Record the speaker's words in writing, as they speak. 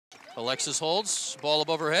Alexis holds, ball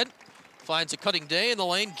above her head, finds a cutting Day in the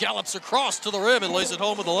lane, gallops across to the rim and lays it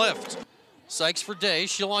home with the left. Sykes for Day,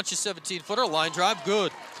 she'll launch a 17-footer, line drive,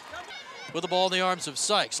 good. With the ball in the arms of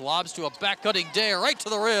Sykes, lobs to a back-cutting Day right to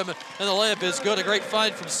the rim, and the layup is good, a great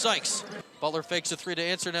find from Sykes. Butler fakes a three to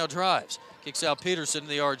answer, now drives. Kicks out Peterson in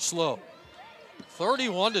the yard slow.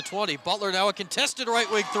 31-20, Butler now a contested right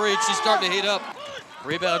wing three, and she's starting to heat up.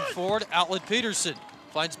 Rebound forward, outlet Peterson.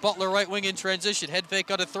 Finds Butler right wing in transition. Head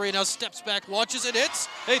fake on a three, now steps back, launches and hits.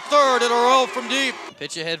 A third in a row from deep.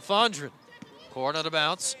 Pitch ahead Fondren. Corn on a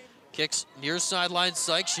bounce. Kicks near sideline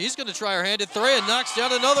Sykes. She's going to try her hand at three and knocks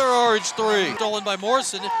down another orange three. Stolen by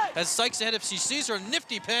Morrison as Sykes ahead if she sees her.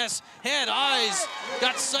 Nifty pass, had eyes.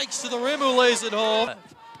 Got Sykes to the rim who lays it home.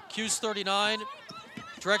 Q's 39,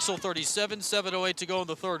 Drexel 37, 7:08 to go in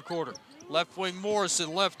the third quarter. Left wing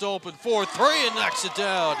Morrison, left open, 4-3 and knocks it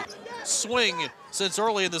down. Swing since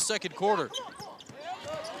early in the second quarter.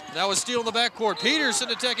 Now a steal in the backcourt. Peterson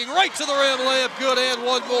attacking right to the rim, layup good, and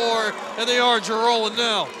one more, and the Orange are rolling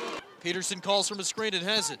now. Peterson calls from a screen and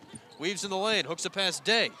has it. Weaves in the lane, hooks it past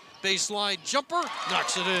Day. Baseline jumper,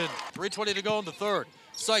 knocks it in. 3:20 to go in the third.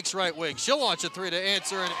 Sykes right wing, she'll launch a three to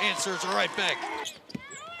answer, and answers right back.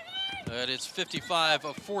 And it's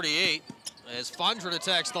 55-48 as Fondren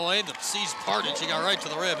attacks the lane. The C's parted, she got right to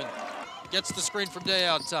the rim and gets the screen from Day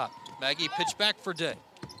out top. Maggie pitch back for Day.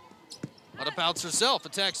 On a bounce herself,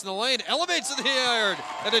 attacks in the lane, elevates in the air,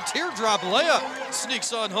 and a teardrop layup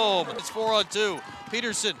sneaks on home. It's 4-on-2.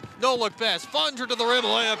 Peterson, no look pass, Fondren to the rim,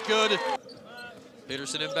 layup good.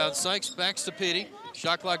 Peterson inbounds Sykes, backs to Petey.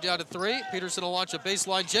 Shot clock down to 3. Peterson will launch a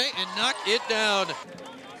baseline J and knock it down.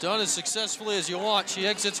 Done as successfully as you want. She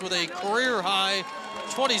exits with a career high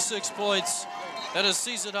 26 points and a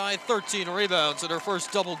season high 13 rebounds in her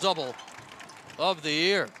first double-double of the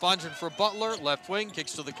year. Fondren for Butler, left wing,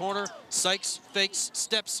 kicks to the corner. Sykes fakes,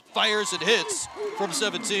 steps, fires, and hits from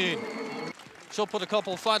 17. She'll put a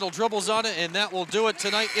couple final dribbles on it, and that will do it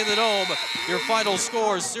tonight in the Dome. Your final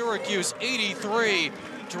score, Syracuse 83,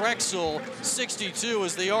 Drexel 62,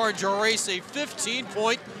 as the Orange erase a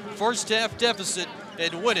 15-point first half deficit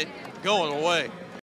and win it going away.